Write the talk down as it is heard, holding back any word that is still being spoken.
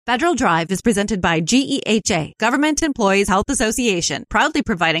Federal Drive is presented by GEHA, Government Employees Health Association, proudly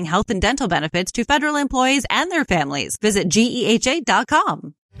providing health and dental benefits to federal employees and their families. Visit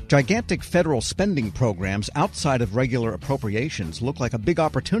GEHA.com. Gigantic federal spending programs outside of regular appropriations look like a big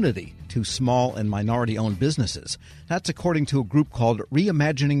opportunity to small and minority-owned businesses. That's according to a group called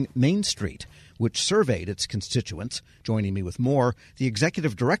Reimagining Main Street, which surveyed its constituents. Joining me with more, the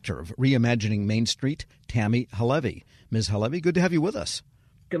executive director of Reimagining Main Street, Tammy Halevi. Ms. Halevi, good to have you with us.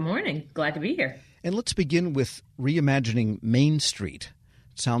 Good morning. Glad to be here. And let's begin with Reimagining Main Street.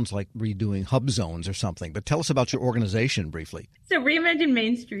 It sounds like redoing hub zones or something, but tell us about your organization briefly. So Reimagine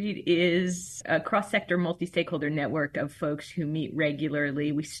Main Street is a cross-sector multi-stakeholder network of folks who meet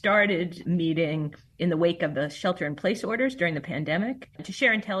regularly. We started meeting in the wake of the shelter-in-place orders during the pandemic to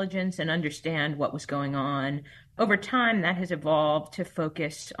share intelligence and understand what was going on. Over time, that has evolved to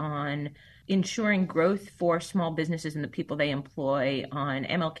focus on ensuring growth for small businesses and the people they employ on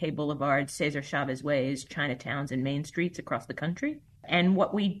MLK Boulevard, Cesar Chavez Ways, Chinatowns, and Main Streets across the country. And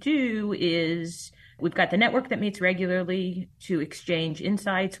what we do is we've got the network that meets regularly to exchange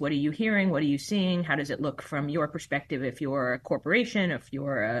insights. What are you hearing? What are you seeing? How does it look from your perspective if you're a corporation, if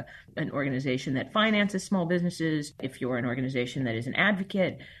you're an organization that finances small businesses, if you're an organization that is an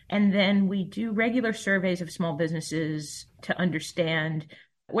advocate? And then we do regular surveys of small businesses to understand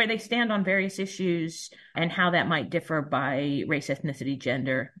where they stand on various issues and how that might differ by race, ethnicity,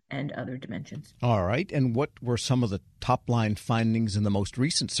 gender, and other dimensions. All right. And what were some of the top-line findings in the most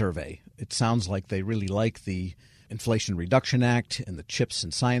recent survey? It sounds like they really like the Inflation Reduction Act and the CHIPS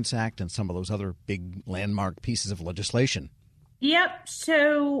and Science Act and some of those other big landmark pieces of legislation. Yep.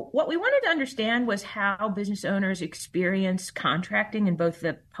 So what we wanted to understand was how business owners experience contracting in both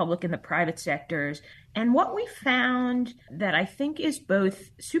the public and the private sectors. And what we found that I think is both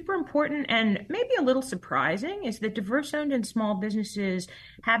super important and maybe a little surprising is that diverse-owned and small businesses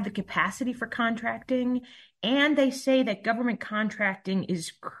have the capacity for contracting. And they say that government contracting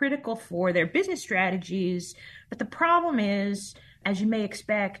is critical for their business strategies. But the problem is, as you may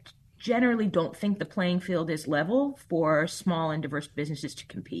expect, generally don't think the playing field is level for small and diverse businesses to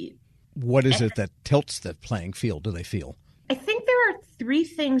compete. What is it that tilts the playing field, do they feel? I think there are three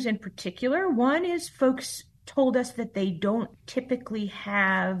things in particular. One is folks told us that they don't typically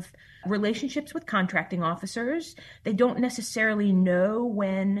have relationships with contracting officers. They don't necessarily know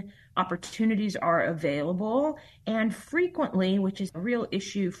when opportunities are available. And frequently, which is a real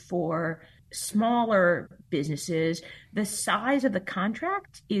issue for smaller businesses, the size of the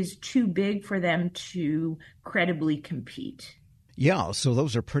contract is too big for them to credibly compete. Yeah, so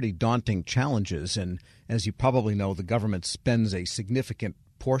those are pretty daunting challenges. And as you probably know, the government spends a significant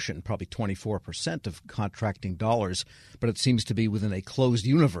portion, probably 24% of contracting dollars, but it seems to be within a closed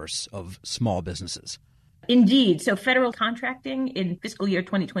universe of small businesses. Indeed. So federal contracting in fiscal year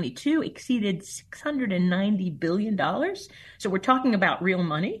 2022 exceeded $690 billion. So we're talking about real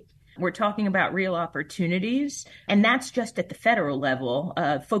money. We're talking about real opportunities, and that's just at the federal level.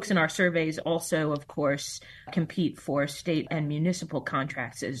 Folks in our surveys also, of course, compete for state and municipal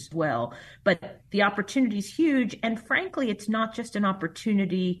contracts as well. But the opportunity is huge, and frankly, it's not just an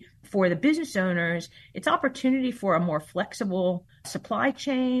opportunity for the business owners. It's opportunity for a more flexible supply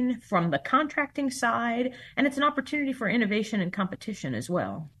chain from the contracting side, and it's an opportunity for innovation and competition as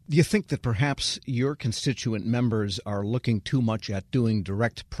well. Do you think that perhaps your constituent members are looking too much at doing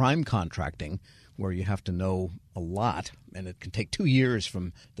direct prime contracting, where you have to know a lot, and it can take 2 years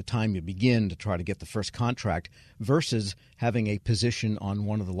from the time you begin to try to get the first contract, versus having a position on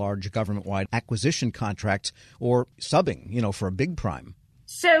one of the large government-wide acquisition contracts or subbing, for a big prime?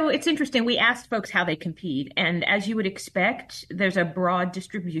 So it's interesting. We asked folks how they compete. And as you would expect, there's a broad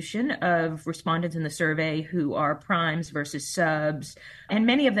distribution of respondents in the survey who are primes versus subs. And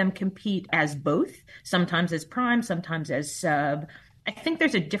many of them compete as both, sometimes as prime, sometimes as sub. I think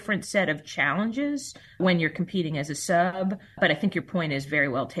there's a different set of challenges when you're competing as a sub. But I think your point is very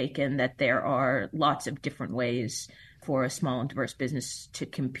well taken that there are lots of different ways for a small and diverse business to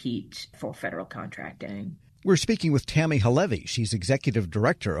compete for federal contracting. We're speaking with Tammy Halevi. She's executive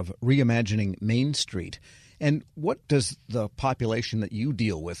director of Reimagining Main Street. And what does the population that you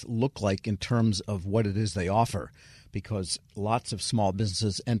deal with look like in terms of what it is they offer? Because lots of small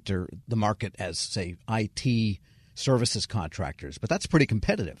businesses enter the market as, say, IT services contractors, but that's pretty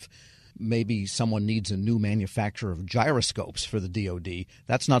competitive. Maybe someone needs a new manufacturer of gyroscopes for the DoD.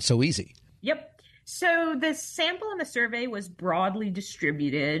 That's not so easy. Yep. So the sample in the survey was broadly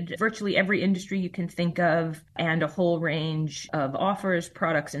distributed, virtually every industry you can think of, and a whole range of offers,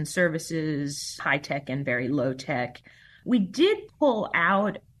 products, and services, high tech and very low tech. We did pull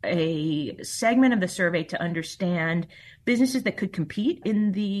out a segment of the survey to understand businesses that could compete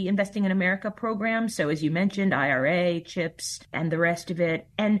in the Investing in America program. So as you mentioned, IRA, CHIPS, and the rest of it.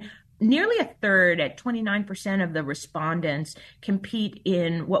 And nearly a third, at 29% of the respondents, compete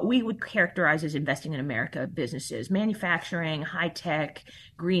in what we would characterize as Investing in America businesses: manufacturing, high tech,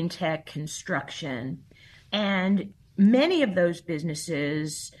 green tech, construction. And many of those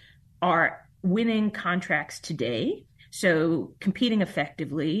businesses are winning contracts today, so competing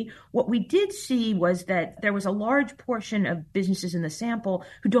effectively. What we did see was that there was a large portion of businesses in the sample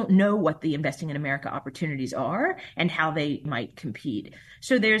who don't know what the Investing in America opportunities are and how they might compete.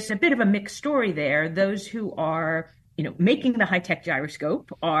 So there's a bit of a mixed story there. Those who are making the high-tech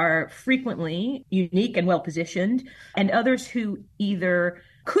gyroscope are frequently unique and well-positioned, and others who either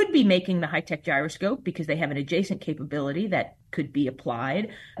could be making the high-tech gyroscope because they have an adjacent capability that could be applied,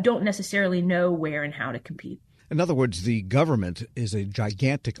 don't necessarily know where and how to compete. In other words, the government is a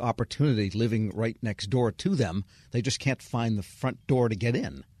gigantic opportunity living right next door to them. They just can't find the front door to get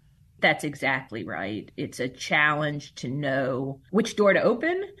in. That's exactly right. It's a challenge to know which door to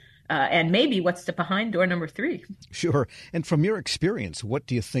open and maybe what's behind door number 3. Sure. And from your experience, what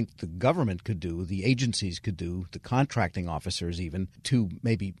do you think the government could do, the agencies could do, the contracting officers even, to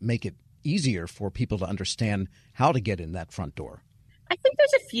maybe make it easier for people to understand how to get in that front door? I think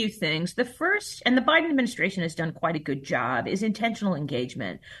there's a few things. The first, and the Biden administration has done quite a good job, is intentional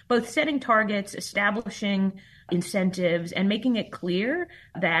engagement, both setting targets, establishing incentives, and making it clear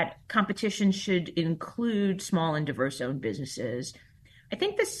that competition should include small and diverse-owned businesses. I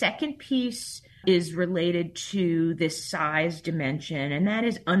think the second piece is related to this size dimension, and that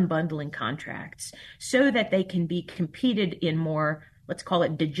is unbundling contracts so that they can be competed in more, let's call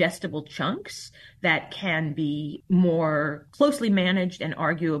it, digestible chunks that can be more closely managed and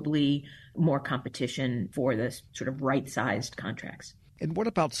arguably more competition for the sort of right-sized contracts. And what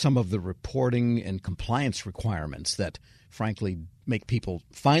about some of the reporting and compliance requirements that, frankly, make people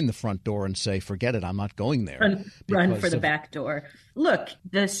find the front door and say, forget it, I'm not going there? Run for the back door. Look,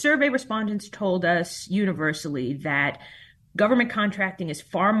 the survey respondents told us universally that government contracting is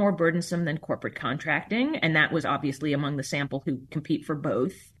far more burdensome than corporate contracting, and that was obviously among the sample who compete for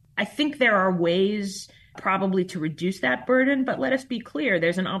both. I think there are ways probably to reduce that burden, but let us be clear,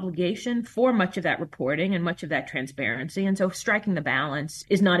 there's an obligation for much of that reporting and much of that transparency, and so striking the balance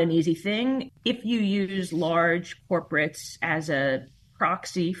is not an easy thing. If you use large corporates as a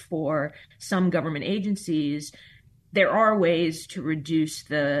proxy for some government agencies, there are ways to reduce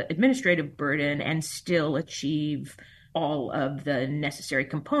the administrative burden and still achieve all of the necessary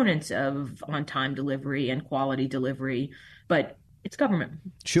components of on-time delivery and quality delivery, but it's government.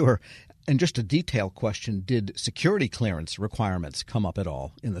 Sure. And just a detailed question, did security clearance requirements come up at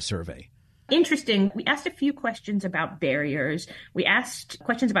all in the survey? Interesting. We asked a few questions about barriers. We asked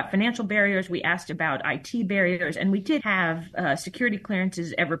questions about financial barriers. We asked about IT barriers. And we did have security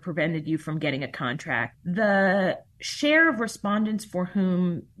clearances ever prevented you from getting a contract. The share of respondents for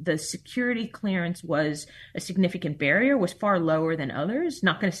whom the security clearance was a significant barrier was far lower than others.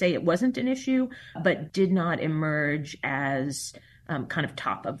 Not going to say it wasn't an issue, but did not emerge as kind of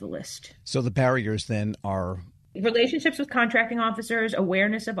top of the list. So the barriers then are relationships with contracting officers,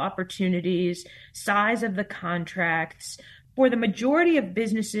 awareness of opportunities, size of the contracts. For the majority of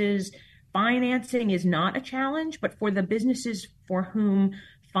businesses, financing is not a challenge, but for the businesses for whom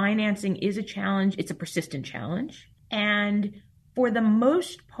financing is a challenge, it's a persistent challenge. And for the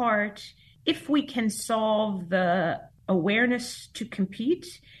most part, if we can solve the awareness to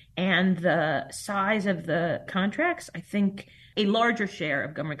compete and the size of the contracts, I think a larger share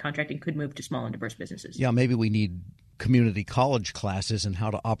of government contracting could move to small and diverse businesses. Yeah, maybe we need community college classes in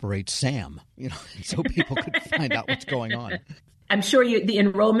how to operate SAM, so people could find out what's going on. I'm sure the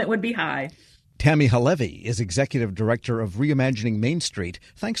enrollment would be high. Tammy Halevi is Executive Director of Reimagining Main Street.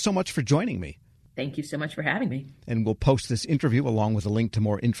 Thanks so much for joining me. Thank you so much for having me. And we'll post this interview along with a link to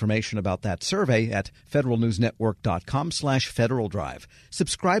more information about that survey at federalnewsnetwork.com/Federal Drive.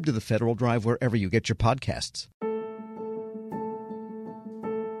 Subscribe to the Federal Drive wherever you get your podcasts.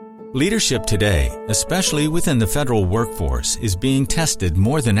 Leadership today, especially within the federal workforce, is being tested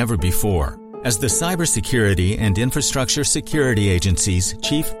more than ever before. As the Cybersecurity and Infrastructure Security Agency's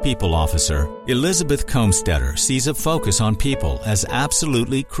Chief People Officer, Elizabeth Comstetter sees a focus on people as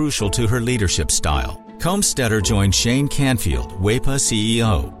absolutely crucial to her leadership style. Comstetter joined Shane Canfield, WEPA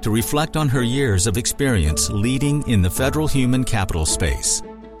CEO, to reflect on her years of experience leading in the federal human capital space.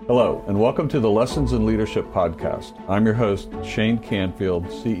 Hello, and welcome to the Lessons in Leadership podcast. I'm your host, Shane Canfield,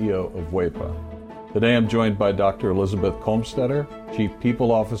 CEO of WEPA. Today I'm joined by Dr. Elizabeth Comstetter, Chief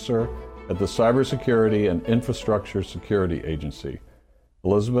People Officer at the Cybersecurity and Infrastructure Security Agency.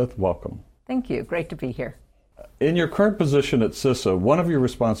 Elizabeth, welcome. Thank you. Great to be here. In your current position at CISA, one of your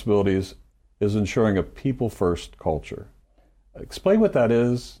responsibilities is ensuring a people-first culture. Explain what that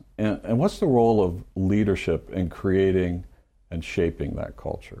is, and what's the role of leadership in creating and shaping that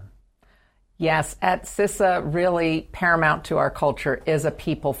culture? Yes, at CISA, really paramount to our culture is a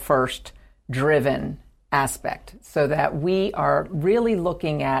people-first driven aspect, so that we are really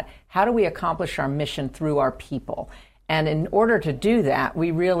looking at how do we accomplish our mission through our people. And in order to do that,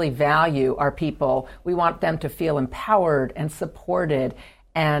 we really value our people. We want them to feel empowered and supported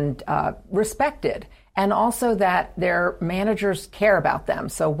and respected, and also that their managers care about them.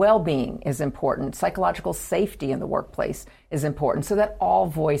 So well-being is important. Psychological safety in the workplace is important, so that all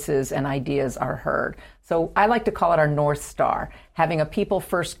voices and ideas are heard. So I like to call it our North Star. Having a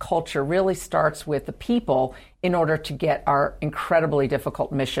people-first culture really starts with the people in order to get our incredibly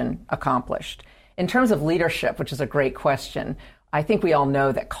difficult mission accomplished. In terms of leadership, which is a great question, I think we all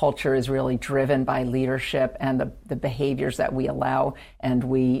know that culture is really driven by leadership and the behaviors that we allow and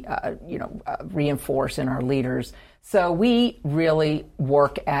we reinforce in our leaders. So we really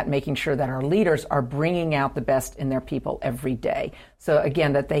work at making sure that our leaders are bringing out the best in their people every day. So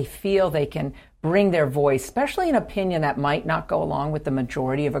again, that they feel they can bring their voice, especially an opinion that might not go along with the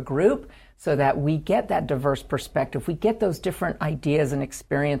majority of a group, so that we get that diverse perspective. We get those different ideas and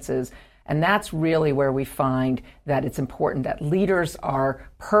experiences. And that's really where we find that it's important that leaders are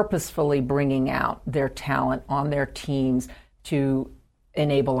purposefully bringing out their talent on their teams to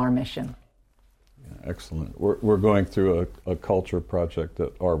enable our mission. Yeah, excellent. We're going through a culture project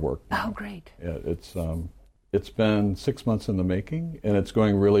at our work now. Oh, great. Yeah, it's been 6 months in the making, and it's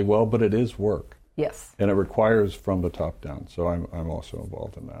going really well, but it is work. Yes. And it requires from the top down. So I'm also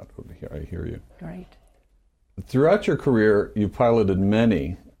involved in that. I hear you. Great. Throughout your career, you piloted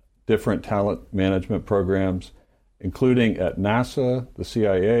many different talent management programs, including at NASA, the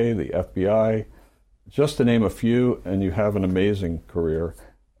CIA, the FBI, just to name a few, and you have an amazing career.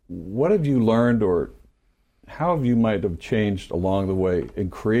 What have you learned, or how have you might have changed along the way in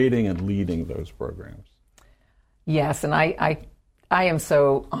creating and leading those programs? Yes, and I am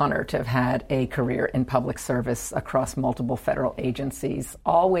so honored to have had a career in public service across multiple federal agencies,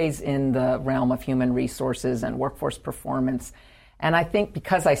 always in the realm of human resources and workforce performance. And I think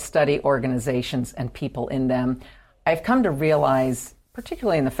because I study organizations and people in them, I've come to realize,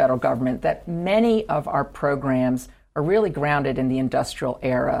 particularly in the federal government, that many of our programs are really grounded in the industrial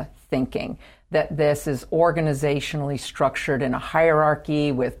era thinking, that this is organizationally structured in a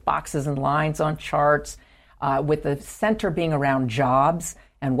hierarchy with boxes and lines on charts, with the center being around jobs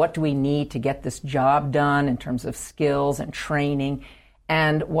and what do we need to get this job done in terms of skills and training.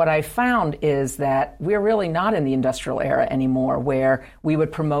 And what I found is that we're really not in the industrial era anymore, where we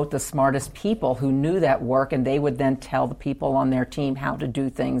would promote the smartest people who knew that work, and they would then tell the people on their team how to do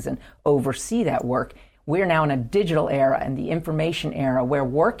things and oversee that work. We're now in a digital era and the information era, where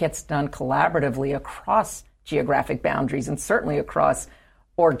work gets done collaboratively across geographic boundaries and certainly across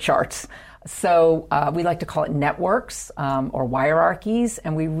org charts. So we like to call it networks or hierarchies,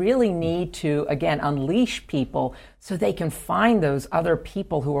 and we really need to, again, unleash people so they can find those other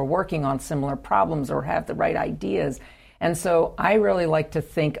people who are working on similar problems or have the right ideas. And so I really like to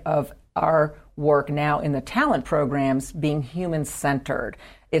think of our work now in the talent programs being human-centered.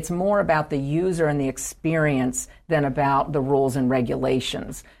 It's more about the user and the experience than about the rules and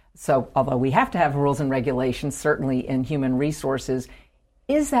regulations. So although we have to have rules and regulations, certainly in human resources,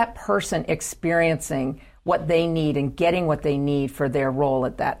 is that person experiencing what they need and getting what they need for their role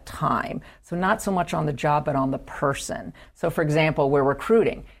at that time? So not so much on the job, but on the person. So for example, we're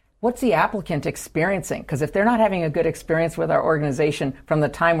recruiting. What's the applicant experiencing? Because if they're not having a good experience with our organization from the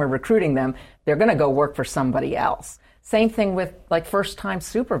time we're recruiting them, they're going to go work for somebody else. Same thing with like first-time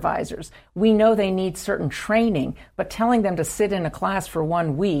supervisors. We know they need certain training, but telling them to sit in a class for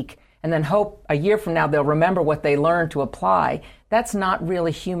 1 week and then hope a year from now they'll remember what they learned to apply, that's not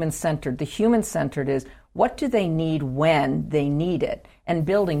really human-centered. The human-centered is, what do they need when they need it? And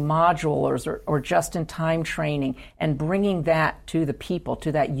building modules or just-in-time training and bringing that to the people,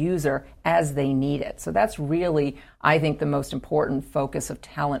 to that user as they need it. So that's really, I think, the most important focus of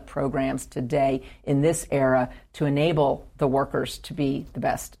talent programs today in this era, to enable the workers to be the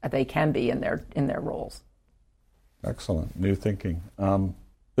best they can be in their roles. Excellent. New thinking.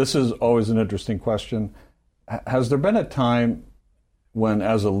 This is always an interesting question. Has there been a time when,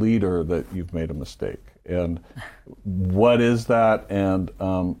 as a leader, that you've made a mistake? And what is that? And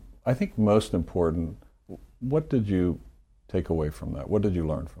I think most important, what did you take away from that? What did you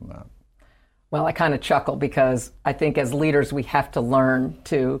learn from that? Well, I kind of chuckle because I think as leaders we have to learn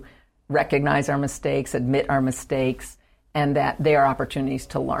to recognize our mistakes, admit our mistakes, and that they are opportunities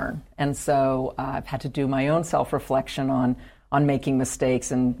to learn. And so I've had to do my own self-reflection on making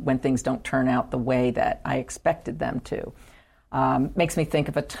mistakes and when things don't turn out the way that I expected them to. Makes me think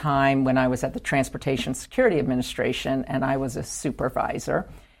of a time when I was at the Transportation Security Administration and I was a supervisor,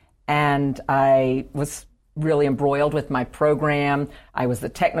 and I was really embroiled with my program. I was the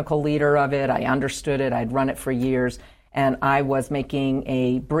technical leader of it. I understood it. I'd run it for years, and I was making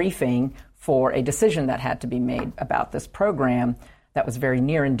a briefing for a decision that had to be made about this program that was very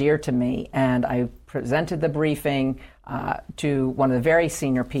near and dear to me. And I presented the briefing to one of the very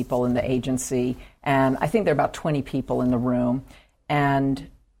senior people in the agency, and I think there are about 20 people in the room. And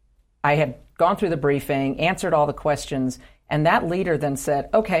I had gone through the briefing, answered all the questions, and that leader then said,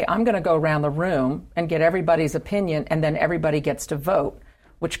 okay, I'm going to go around the room and get everybody's opinion, and then everybody gets to vote,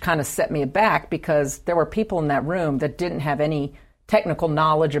 which kind of set me aback because there were people in that room that didn't have any technical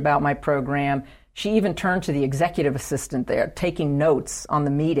knowledge about my program. She even turned to the executive assistant there, taking notes on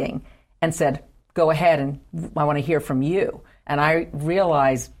the meeting, and said, go ahead, and I want to hear from you. And I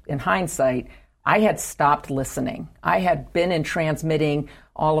realized, in hindsight, I had stopped listening. I had been in transmitting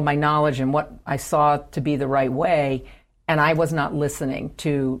all of my knowledge and what I saw to be the right way, and I was not listening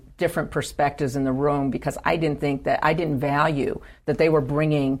to different perspectives in the room because I didn't value that they were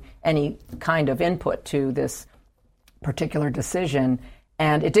bringing any kind of input to this particular decision.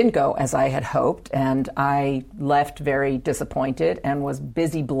 And it didn't go as I had hoped, and I left very disappointed and was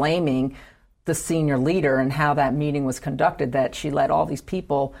busy blaming the senior leader and how that meeting was conducted, that she let all these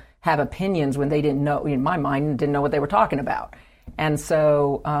people have opinions when they didn't know, in my mind, didn't know what they were talking about. And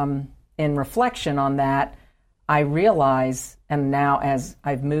so in reflection on that, I realize, and now as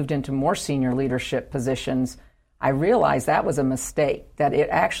I've moved into more senior leadership positions, I realize that was a mistake, that it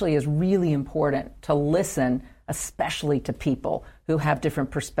actually is really important to listen, especially to people who have different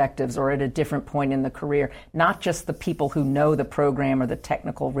perspectives or at a different point in the career, not just the people who know the program or the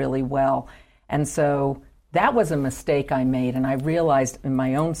technical really well. And so that was a mistake I made, and I realized in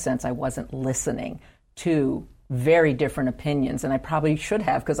my own sense I wasn't listening to very different opinions, and I probably should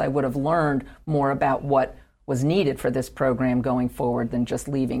have, because I would have learned more about what was needed for this program going forward than just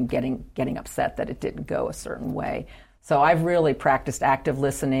leaving getting upset that it didn't go a certain way. So I've really practiced active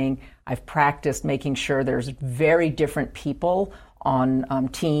listening. I've practiced making sure there's very different people on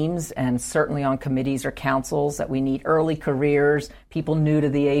teams and certainly on committees or councils, that we need early careers, people new to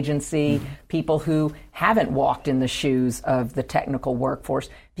the agency, people who haven't walked in the shoes of the technical workforce,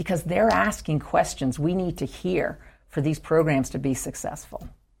 because they're asking questions we need to hear for these programs to be successful.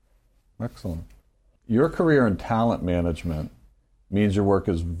 Excellent. Your career in talent management means your work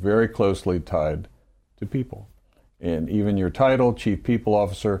is very closely tied to people. And even your title, Chief People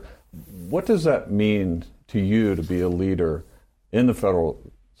Officer, what does that mean to you to be a leader in the federal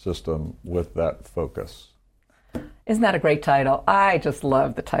system with that focus? Isn't that a great title? I just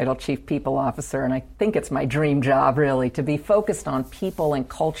love the title Chief People Officer, and I think it's my dream job, really, to be focused on people and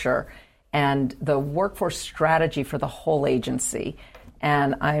culture and the workforce strategy for the whole agency.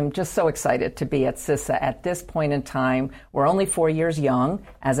 And I'm just so excited to be at CISA at this point in time. We're only 4 years young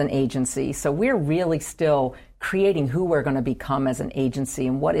as an agency, so we're really still creating who we're going to become as an agency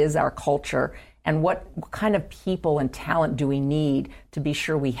and what is our culture and what kind of people and talent do we need to be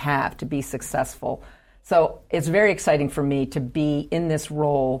sure we have to be successful. So it's very exciting for me to be in this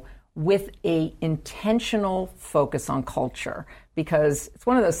role with a intentional focus on culture, because it's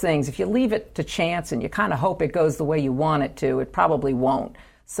one of those things, if you leave it to chance and you kind of hope it goes the way you want it to, it probably won't.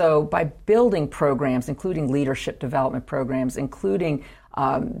 So by building programs, including leadership development programs, including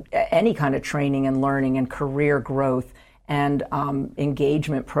any kind of training and learning and career growth and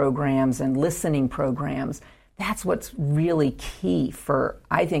engagement programs and listening programs, that's what's really key for,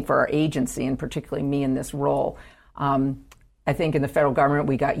 I think, for our agency, and particularly me in this role. I think in the federal government,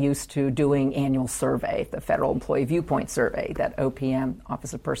 we got used to doing annual survey, the Federal Employee Viewpoint Survey that OPM,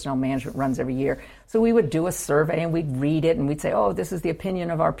 Office of Personnel Management, runs every year. So we would do a survey and we'd read it and we'd say, oh, this is the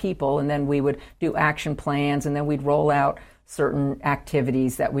opinion of our people. And then we would do action plans, and then we'd roll out certain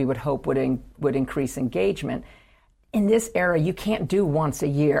activities that we would hope would increase engagement. In this era, you can't do once a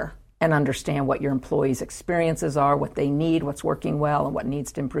year and understand what your employees' experiences are, what they need, what's working well, and what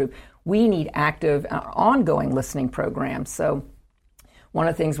needs to improve. We need active, ongoing listening programs. So one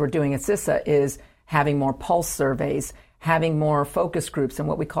of the things we're doing at CISA is having more pulse surveys, having more focus groups and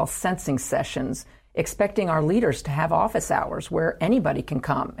what we call sensing sessions, expecting our leaders to have office hours where anybody can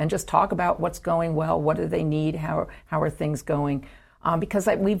come and just talk about what's going well, what do they need, how are things going, because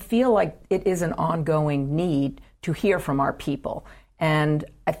we feel like it is an ongoing need to hear from our people. And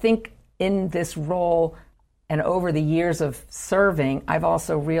I think in this role and over the years of serving, I've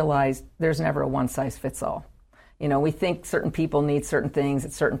also realized there's never a one-size-fits-all. We think certain people need certain things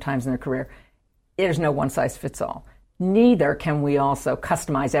at certain times in their career. There's no one size fits all. Neither can we also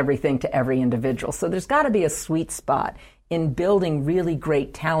customize everything to every individual. So there's got to be a sweet spot in building really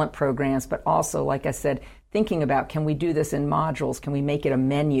great talent programs, but also, like I said, thinking about, can we do this in modules? Can we make it a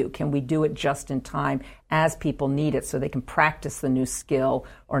menu? Can we do it just in time as people need it so they can practice the new skill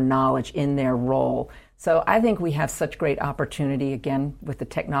or knowledge in their role? So I think we have such great opportunity, again, with the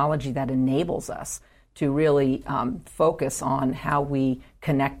technology that enables us to really focus on how we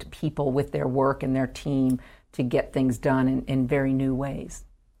connect people with their work and their team to get things done in very new ways.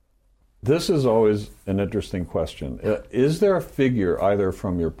 This is always an interesting question. Is there a figure, either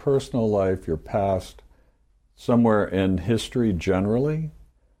from your personal life, your past, somewhere in history generally,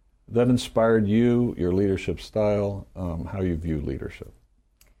 that inspired you, your leadership style, how you view leadership?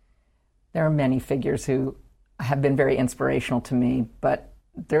 There are many figures who have been very inspirational to me, but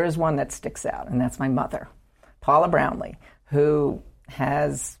there is one that sticks out, and that's my mother, Paula Brownlee, who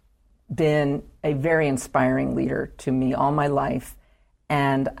has been a very inspiring leader to me all my life.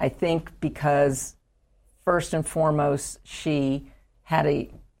 And I think because, first and foremost, she had a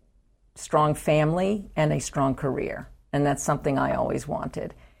strong family and a strong career. And that's something I always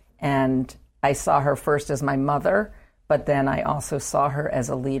wanted. And I saw her first as my mother, but then I also saw her as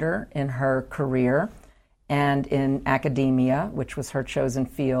a leader in her career and in academia, which was her chosen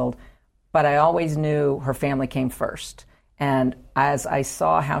field. But I always knew her family came first. And as I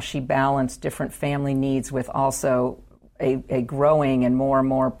saw how she balanced different family needs with also a growing and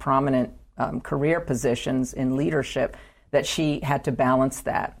more prominent career positions in leadership, that she had to balance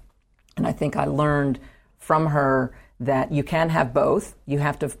that. And I think I learned from her that you can have both. You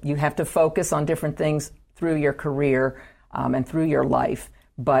have to focus on different things through your career and through your life,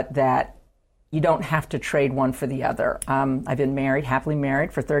 but that you don't have to trade one for the other. I've been happily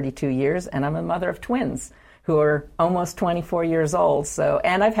married for 32 years, and I'm a mother of twins who are almost 24 years old.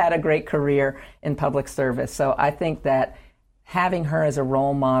 And I've had a great career in public service. So I think that having her as a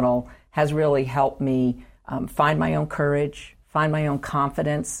role model has really helped me find my own courage, find my own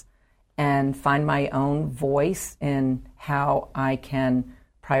confidence, and find my own voice in how I can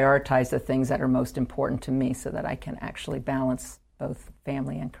prioritize the things that are most important to me so that I can actually balance both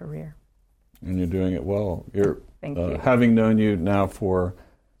family and career. And you're doing it well. Thank you. Having known you now for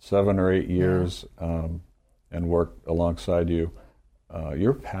 7 or 8 years, and worked alongside you,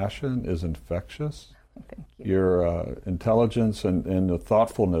 your passion is infectious. Thank you. Your intelligence and the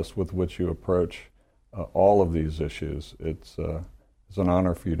thoughtfulness with which you approach all of these issues, it's an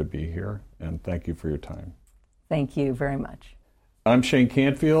honor for you to be here, and thank you for your time. Thank you very much. I'm Shane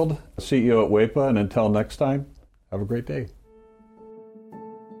Canfield, CEO at WEPA, and until next time, have a great day.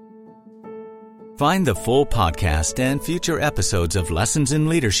 Find the full podcast and future episodes of Lessons in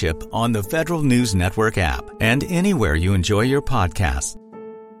Leadership on the Federal News Network app and anywhere you enjoy your podcasts.